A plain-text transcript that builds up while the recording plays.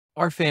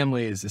Our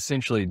family is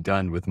essentially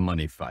done with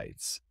money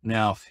fights.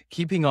 Now,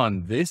 keeping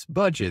on this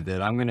budget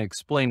that I'm going to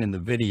explain in the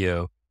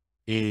video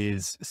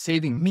is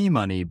saving me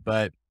money,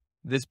 but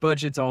this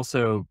budget's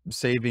also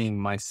saving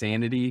my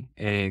sanity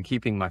and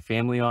keeping my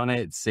family on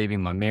it,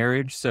 saving my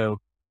marriage. So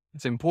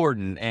it's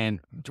important.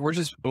 And we're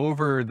just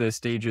over the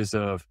stages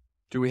of,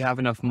 do we have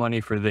enough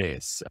money for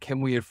this?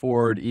 Can we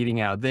afford eating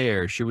out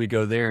there? Should we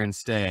go there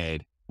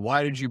instead?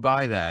 Why did you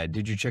buy that?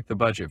 Did you check the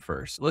budget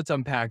first? Let's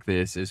unpack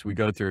this as we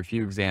go through a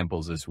few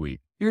examples this week.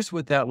 Here's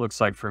what that looks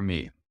like for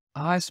me.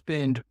 I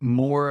spend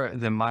more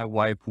than my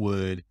wife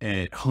would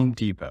at Home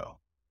Depot.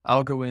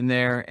 I'll go in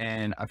there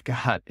and I've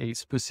got a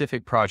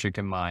specific project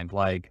in mind.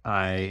 Like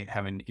I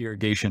have an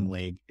irrigation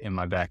leak in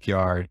my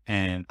backyard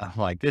and I'm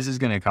like, this is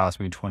going to cost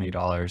me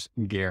 $20,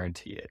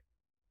 guarantee it.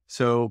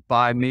 So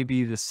by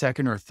maybe the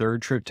second or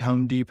third trip to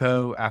Home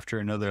Depot, after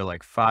another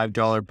like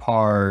 $5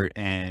 part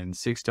and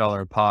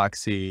 $6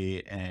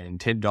 epoxy and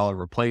 $10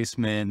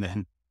 replacement,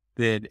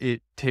 then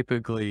it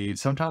typically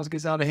sometimes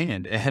gets out of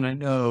hand. And I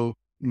know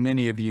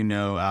many of you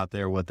know out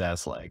there what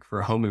that's like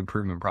for home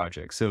improvement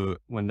projects. So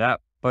when that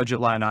budget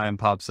line item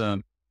pops up,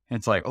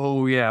 it's like,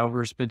 oh yeah,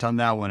 overspent on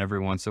that one every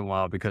once in a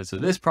while because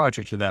of this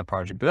project or that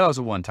project. But that was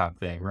a one-time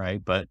thing,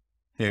 right? But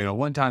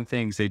one-time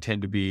things, they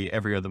tend to be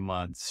every other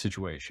month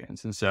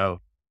situations. And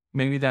so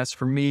maybe that's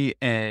for me.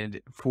 And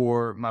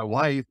for my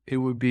wife, it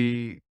would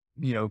be,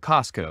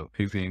 Costco,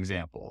 who's an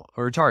example,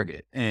 or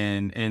Target.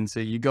 And so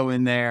you go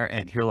in there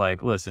and you're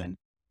like, listen,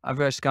 I've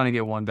just got to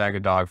get one bag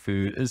of dog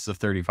food. This is a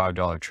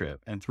 $35 trip.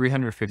 And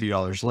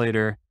 $350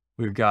 later,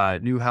 we've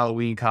got new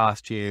Halloween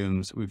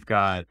costumes. We've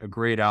got a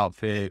great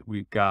outfit.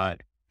 We've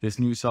got this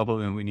new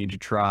supplement we need to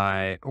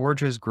try, or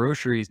just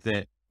groceries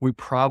that we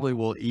probably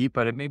will eat,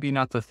 but it may be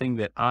not the thing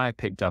that I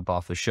picked up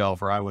off the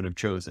shelf or I would have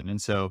chosen.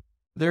 And so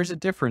there's a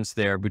difference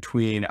there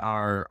between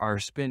our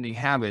spending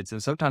habits,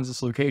 and sometimes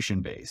it's location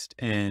based.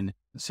 And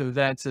so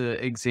that's an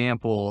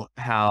example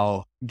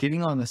how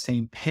getting on the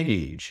same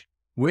page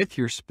with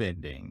your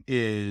spending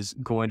is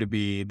going to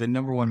be the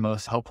number one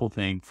most helpful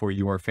thing for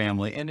your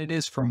family. And it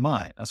is for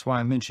mine. That's why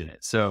I mention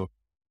it. So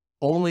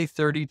only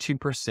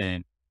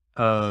 32%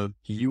 of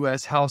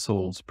US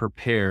households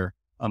prepare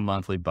a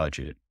monthly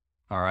budget.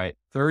 All right.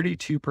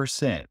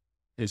 32%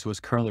 is what's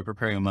currently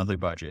preparing a monthly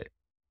budget.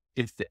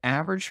 If the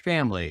average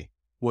family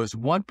was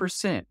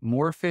 1%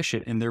 more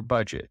efficient in their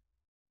budget,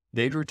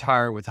 they'd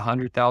retire with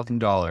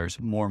 $100,000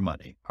 more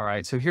money. All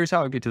right. So here's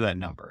how I get to that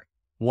number.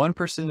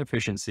 1%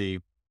 efficiency,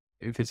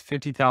 if it's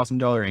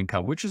 $50,000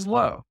 income, which is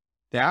low,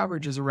 the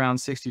average is around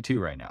 62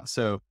 right now.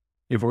 So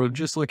if we're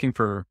just looking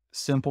for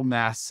simple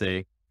math's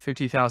sake,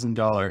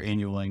 $50,000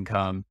 annual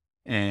income,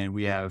 and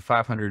we have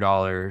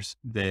 $500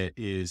 that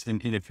is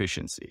an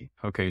inefficiency.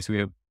 Okay. So we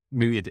have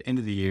maybe at the end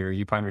of the year,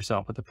 you find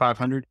yourself with the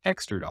 $500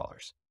 extra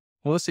dollars.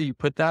 Well, let's say you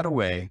put that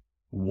away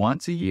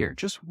once a year,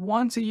 just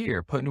once a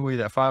year, putting away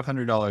that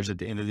 $500 at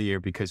the end of the year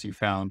because you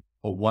found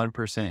a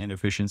 1%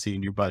 inefficiency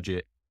in your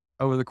budget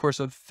over the course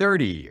of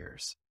 30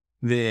 years,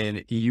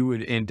 then you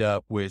would end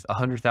up with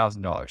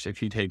 $100,000.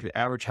 If you take the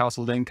average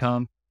household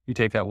income, you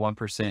take that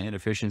 1%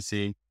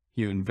 inefficiency,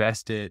 you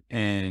invest it,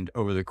 and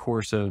over the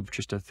course of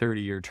just a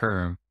 30-year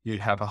term, you'd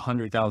have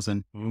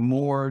 $100,000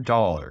 more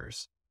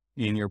dollars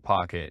in your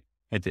pocket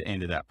at the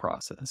end of that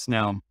process.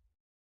 Now,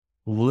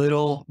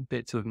 little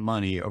bits of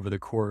money over the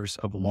course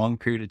of a long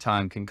period of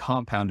time can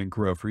compound and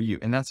grow for you.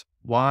 And that's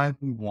why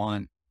we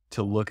want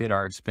to look at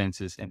our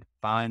expenses and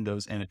find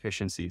those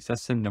inefficiencies.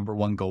 That's the number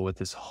one goal with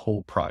this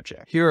whole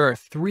project. Here are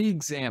 3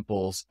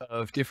 examples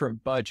of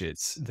different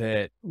budgets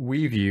that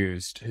we've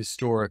used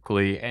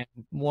historically, and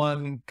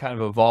one kind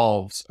of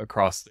evolves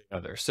across the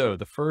other. So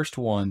the first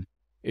one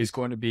is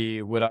going to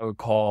be what I would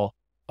call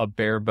a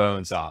bare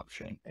bones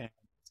option. And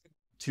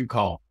 2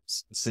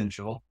 columns,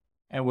 essential.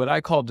 And what I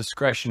call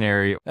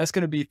discretionary, that's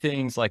going to be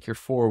things like your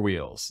 4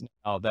 wheels.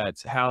 Now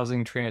that's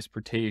housing,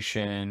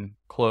 transportation,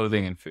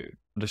 clothing, and food.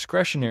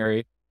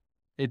 Discretionary,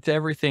 it's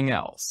everything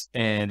else.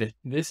 And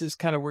this is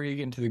kind of where you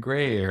get into the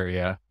gray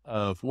area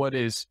of what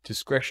is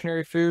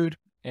discretionary food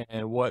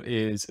and what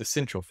is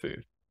essential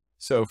food.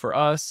 So for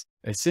us,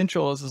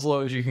 essential is as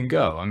low as you can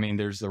go. I mean,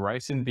 there's the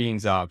rice and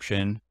beans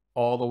option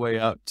all the way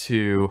up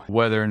to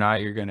whether or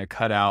not you're going to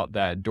cut out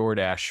that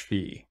DoorDash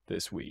fee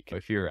this week.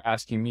 If you're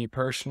asking me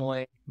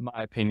personally,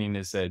 my opinion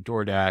is that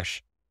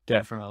DoorDash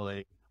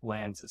definitely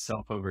lands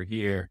itself over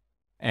here.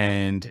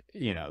 And,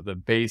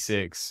 the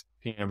basics,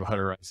 peanut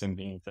butter, rice, and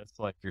beans, that's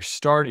like your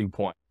starting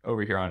point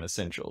over here on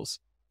essentials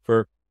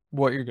for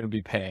what you're going to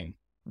be paying.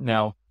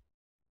 Now,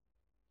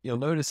 you'll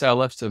notice I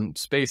left some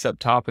space up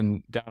top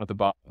and down at the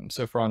bottom.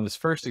 So for on this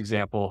first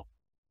example,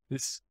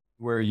 this is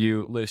where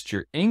you list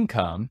your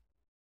income.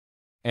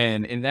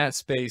 And in that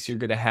space, you're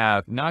going to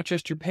have not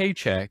just your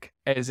paycheck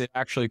as it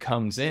actually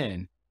comes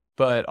in,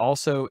 but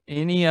also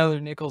any other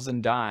nickels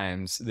and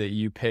dimes that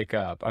you pick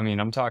up. I mean,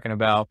 I'm talking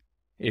about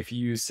if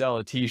you sell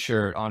a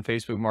t-shirt on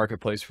Facebook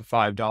Marketplace for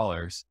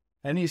 $5,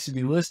 that needs to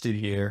be listed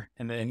here,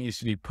 and then it needs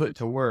to be put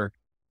to work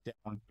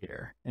down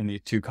here in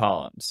these 2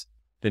 columns.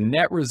 The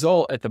net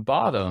result at the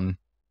bottom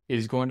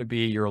is going to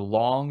be your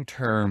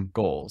long-term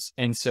goals.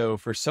 And so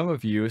for some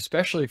of you,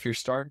 especially if you're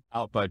starting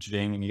out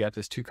budgeting and you got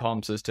this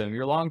 2-column system,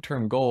 your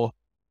long-term goal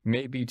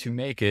may be to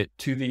make it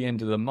to the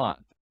end of the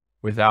month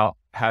without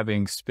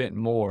having spent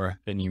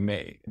more than you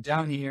made.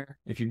 Down here,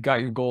 if you've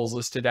got your goals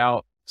listed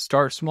out,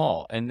 start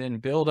small and then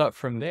build up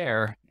from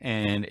there.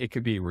 And it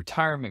could be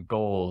retirement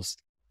goals,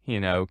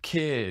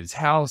 kids,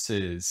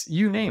 houses,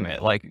 you name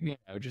it. Like,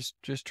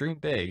 just dream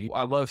big.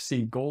 I love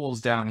seeing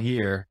goals down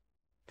here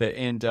that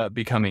end up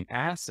becoming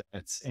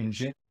assets and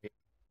generate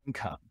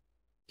income.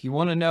 If you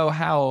want to know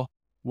how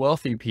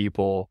wealthy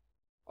people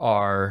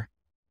are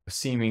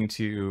seeming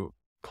to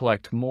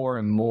collect more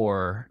and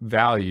more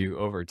value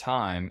over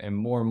time and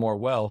more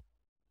wealth,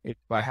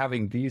 it's by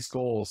having these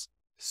goals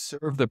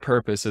serve the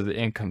purpose of the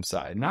income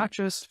side, not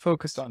just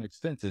focused on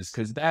expenses,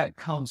 because that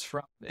comes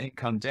from the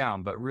income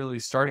down, but really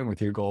starting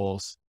with your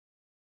goals,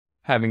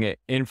 having it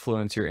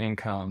influence your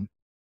income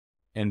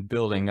and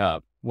building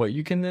up what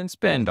you can then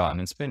spend on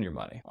and spend your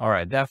money. All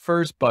right, that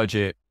first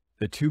budget,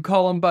 the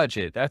 2-column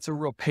budget, that's a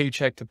real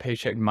paycheck to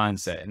paycheck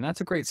mindset. And that's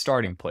a great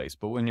starting place.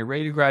 But when you're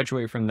ready to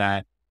graduate from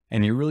that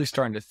and you're really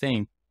starting to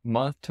think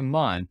month to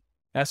month,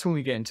 that's when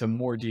we get into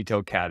more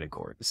detailed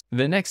categories.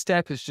 The next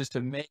step is just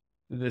to make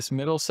this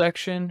middle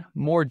section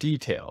more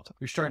detailed.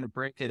 We're starting to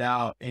break it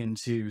out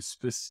into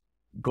specific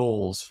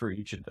goals for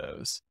each of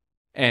those.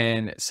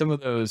 And some of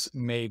those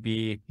may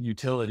be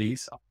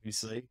utilities,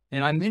 obviously.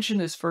 And I mention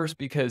this first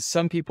because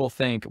some people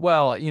think,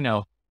 well,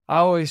 I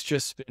always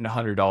just spend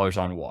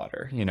 $100 on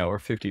water, or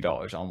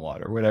 $50 on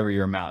water, whatever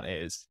your amount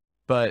is.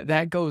 But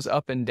that goes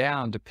up and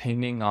down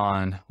depending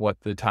on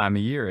what the time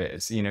of year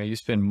is. You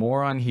spend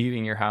more on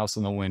heating your house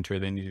in the winter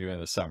than you do in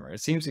the summer.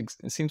 It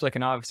seems like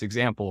an obvious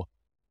example,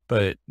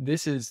 but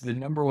this is the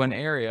number one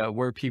area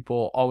where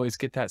people always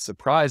get that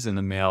surprise in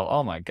the mail.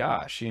 Oh my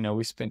gosh,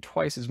 we spent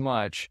twice as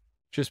much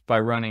just by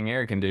running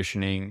air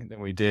conditioning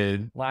than we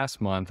did last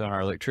month on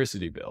our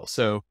electricity bill.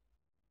 So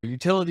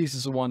utilities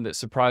is the one that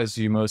surprises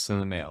you most in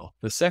the mail.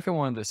 The second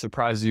one that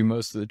surprises you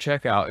most at the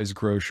checkout is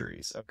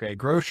groceries. Okay,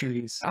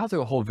 groceries, I'll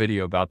do a whole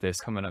video about this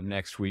coming up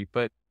next week,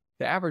 but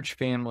the average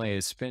family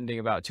is spending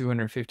about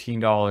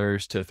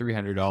 $215 to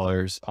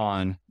 $300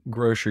 on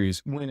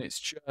groceries when it's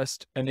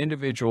just an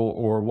individual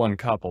or one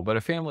couple. But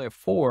a family of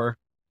 4,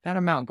 that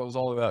amount goes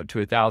all the way up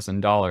to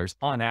 $1,000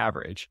 on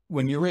average.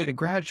 When you're ready to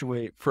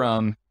graduate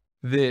from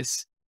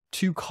this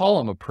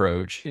 2-column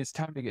approach, it's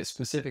time to get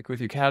specific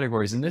with your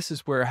categories. And this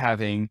is where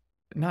having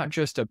not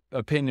just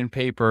a pen and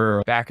paper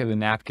or back of the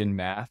napkin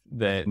math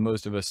that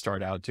most of us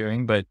start out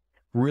doing, but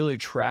really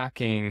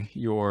tracking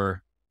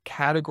your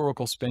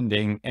categorical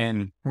spending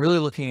and really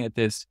looking at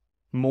this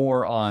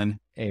more on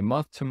a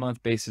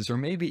month-to-month basis, or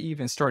maybe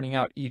even starting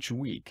out each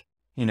week.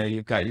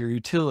 You've got your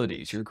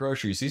utilities, your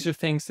groceries. These are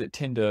things that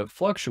tend to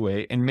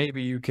fluctuate, and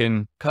maybe you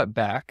can cut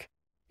back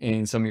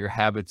in some of your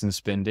habits and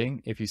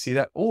spending if you see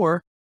that.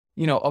 Or,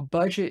 a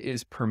budget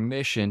is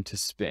permission to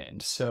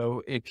spend.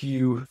 So if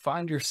you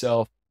find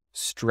yourself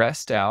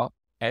stressed out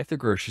at the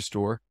grocery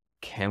store,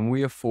 can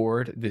we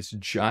afford this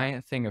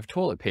giant thing of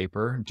toilet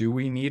paper? Do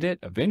we need it?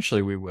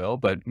 Eventually we will,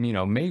 but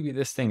maybe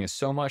this thing is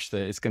so much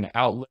that it's going to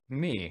outlive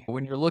me.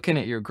 When you're looking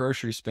at your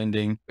grocery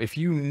spending, if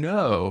you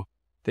know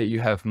that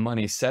you have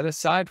money set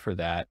aside for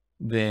that,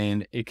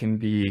 then it can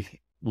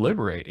be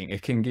liberating.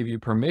 It can give you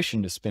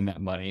permission to spend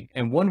that money.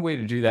 And one way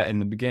to do that in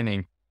the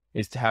beginning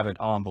is to have an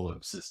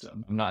envelope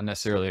system. I'm not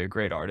necessarily a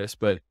great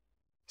artist, but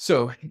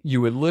so you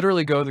would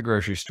literally go to the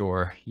grocery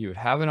store, you would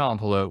have an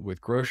envelope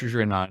with groceries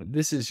written on it.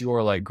 This is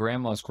your like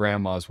grandma's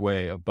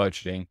way of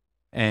budgeting.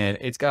 And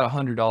it's got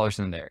 $100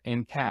 in there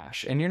in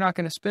cash. And you're not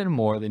going to spend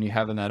more than you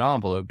have in that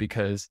envelope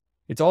because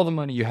it's all the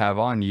money you have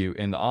on you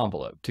in the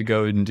envelope to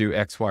go and do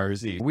X, Y, or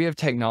Z. We have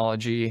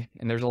technology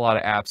and there's a lot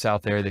of apps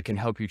out there that can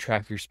help you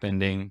track your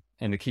spending.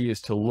 And the key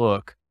is to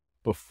look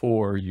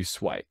before you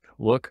swipe.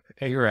 Look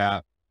at your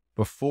app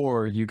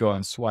before you go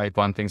and swipe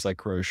on things like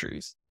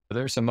groceries.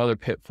 There's some other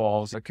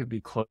pitfalls that could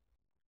be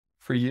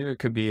for you. It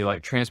could be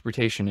like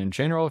transportation in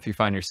general. If you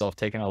find yourself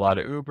taking a lot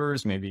of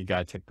Ubers, maybe you got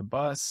to take the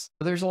bus.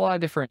 There's a lot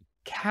of different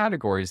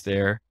categories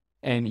there,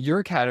 and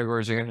your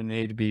categories are going to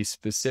need to be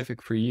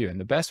specific for you. And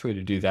the best way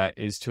to do that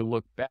is to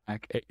look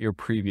back at your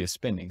previous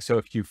spending. So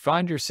if you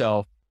find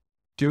yourself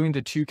doing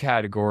the 2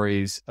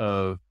 categories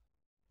of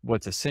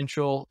what's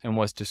essential and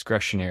what's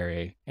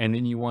discretionary, and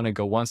then you want to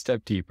go one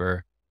step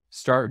deeper,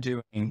 start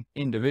doing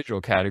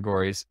individual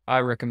categories, I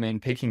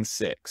recommend picking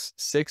 6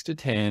 to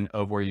 10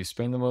 of where you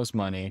spend the most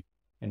money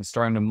and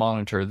starting to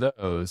monitor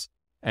those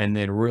and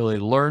then really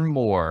learn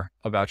more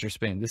about your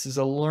spending. This is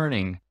a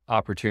learning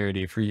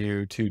opportunity for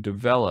you to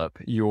develop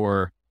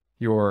your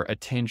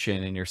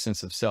attention and your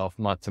sense of self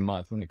month to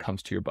month when it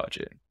comes to your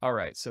budget. All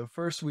right. So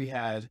first we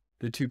had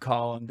the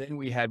 2-column, then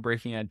we had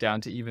breaking it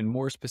down to even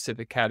more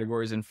specific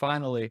categories. And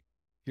finally,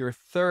 your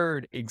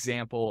third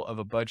example of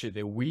a budget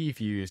that we've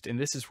used, and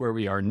this is where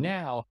we are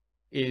now,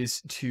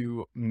 is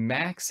to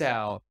max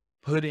out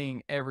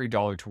putting every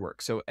dollar to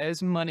work. So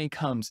as money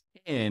comes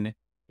in,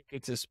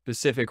 it's a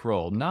specific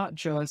role, not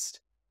just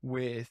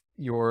with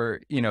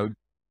your,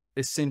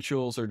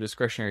 essentials or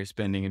discretionary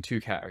spending in 2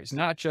 categories,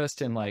 not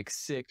just in like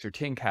 6 or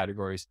 10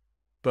 categories,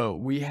 but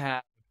we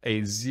have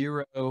a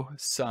zero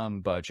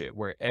sum budget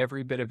where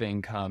every bit of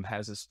income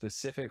has a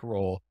specific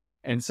role.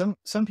 And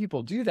some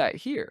people do that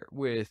here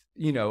with,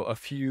 a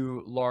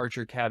few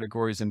larger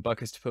categories and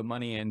buckets to put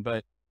money in.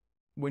 But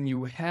when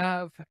you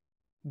have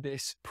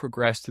this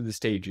progress through the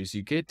stages,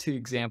 you get to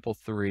example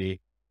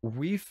 3,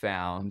 we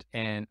found,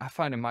 and I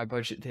find in my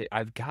budget that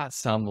I've got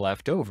some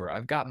left over.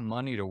 I've got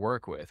money to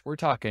work with. We're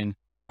talking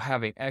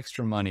having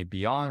extra money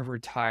beyond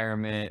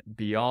retirement,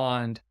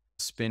 beyond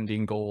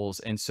spending goals.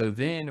 And so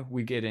then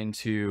we get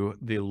into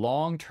the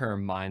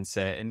long-term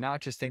mindset and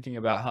not just thinking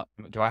about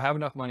do I have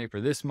enough money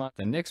for this month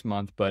and next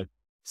month, but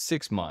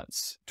 6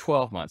 months,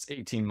 12 months,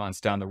 18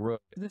 months down the road.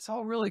 This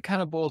all really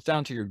kind of boils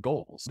down to your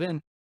goals.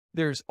 Then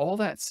there's all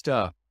that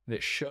stuff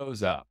that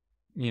shows up,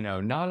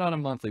 not on a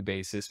monthly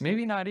basis,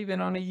 maybe not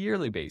even on a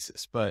yearly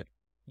basis, but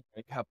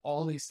you have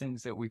all these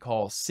things that we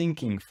call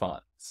sinking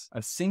funds.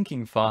 A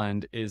sinking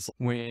fund is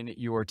when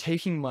you're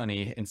taking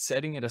money and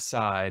setting it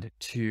aside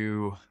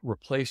to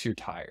replace your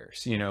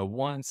tires.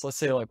 Let's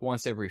say like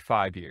once every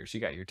 5 years, you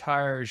got your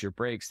tires, your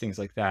brakes, things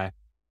like that.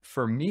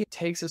 For me, it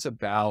takes us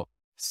about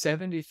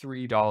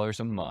 $73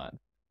 a month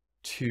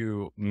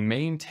to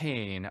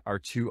maintain our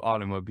 2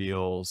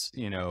 automobiles,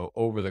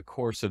 over the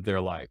course of their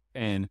life.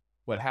 And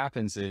what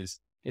happens is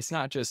it's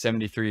not just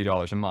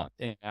 $73 a month,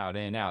 in, out,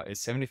 in, out.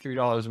 It's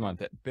 $73 a month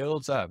that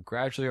builds up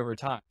gradually over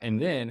time. And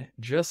then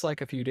just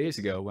like a few days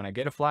ago, when I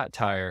get a flat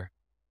tire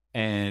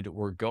and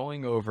we're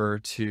going over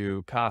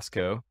to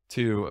Costco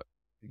to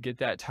get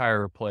that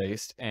tire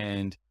replaced,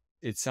 and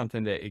it's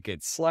something that it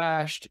gets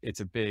slashed, it's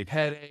a big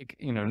headache,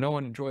 no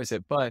one enjoys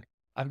it, but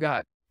I've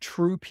got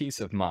true peace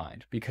of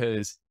mind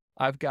because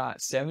I've got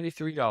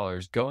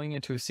 $73 going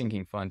into a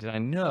sinking fund. And I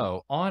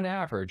know on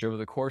average over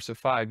the course of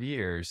 5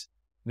 years,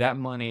 that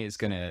money is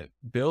going to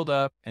build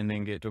up and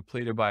then get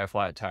depleted by a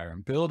flat tire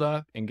and build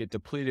up and get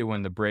depleted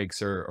when the brakes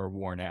are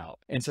worn out.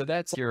 And so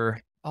that's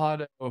your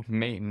auto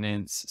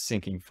maintenance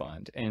sinking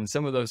fund. And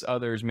some of those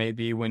others may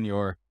be when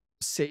you're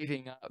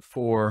saving up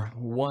for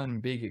one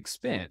big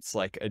expense,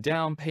 like a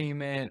down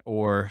payment,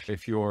 or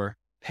if you're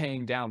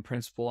paying down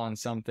principal on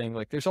something.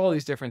 Like there's all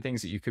these different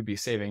things that you could be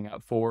saving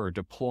up for or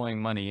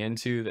deploying money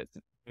into that's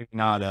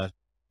not a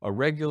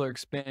regular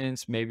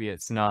expense. Maybe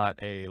it's not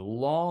a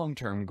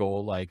long-term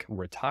goal like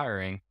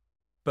retiring,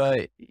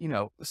 but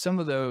some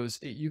of those,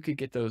 you could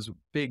get those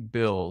big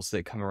bills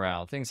that come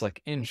around, things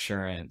like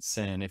insurance.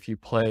 And if you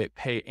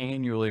pay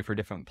annually for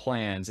different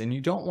plans, and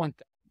you don't want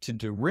that to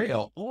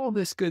derail all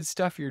this good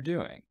stuff you're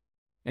doing.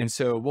 And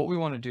so what we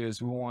want to do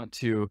is we want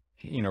to,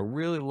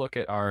 really look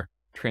at our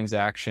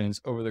transactions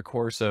over the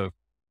course of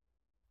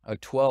a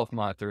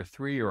 12-month or a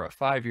 3 or a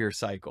 5-year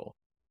cycle.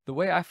 The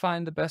way I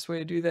find the best way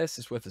to do this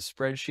is with a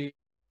spreadsheet,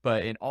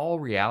 but in all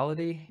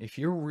reality, if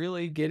you're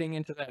really getting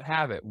into that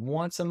habit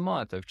once a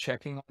month of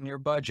checking on your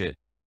budget,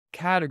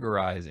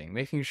 categorizing,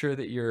 making sure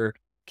that you're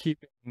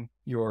keeping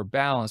your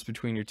balance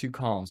between your 2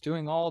 columns,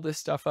 doing all this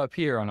stuff up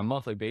here on a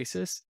monthly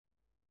basis,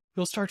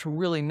 you'll start to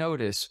really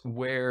notice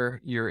where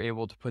you're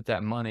able to put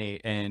that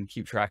money and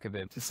keep track of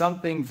it. To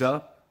sum things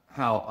up,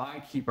 how I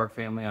keep our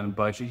family on a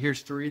budget,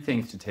 here's 3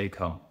 things to take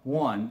home.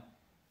 1,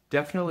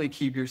 definitely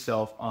keep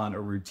yourself on a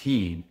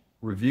routine,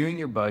 reviewing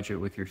your budget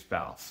with your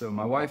spouse. So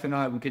my wife and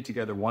I, we get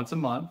together once a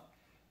month,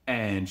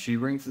 and she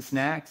brings the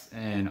snacks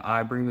and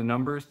I bring the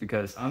numbers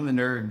because I'm the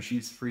nerd and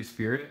she's the free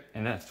spirit,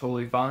 and that's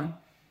totally fine.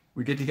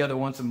 We get together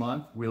once a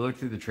month, we look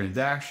through the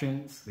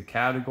transactions, the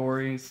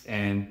categories,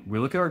 and we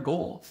look at our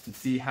goals to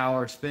see how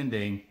our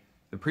spending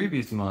the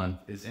previous month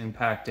is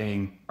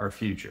impacting our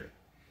future.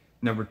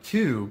 Number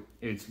 2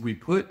 is we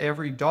put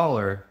every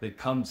dollar that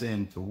comes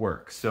in to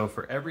work. So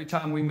for every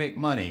time we make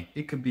money,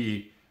 it could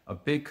be a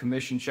big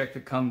commission check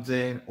that comes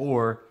in,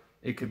 or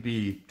it could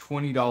be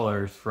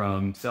 $20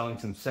 from selling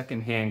some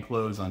secondhand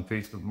clothes on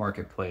Facebook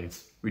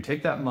Marketplace. We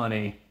take that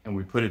money and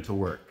we put it to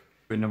work.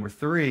 But number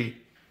 3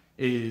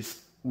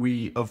 is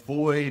we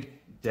avoid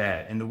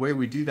debt. And the way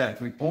we do that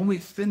is we only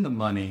spend the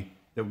money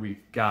that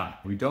we've got.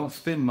 We don't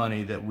spend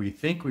money that we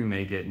think we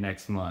may get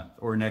next month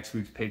or next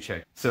week's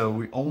paycheck. So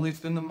we only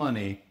spend the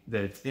money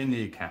that's in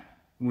the account.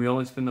 We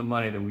only spend the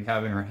money that we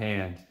have in our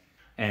hand,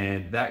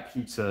 and that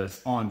keeps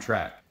us on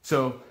track.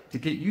 So to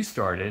get you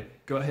started,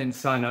 go ahead and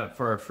sign up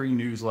for our free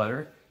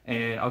newsletter,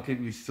 and I'll give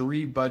you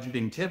 3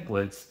 budgeting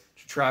templates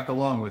to track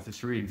along with the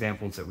 3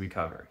 examples that we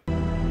covered.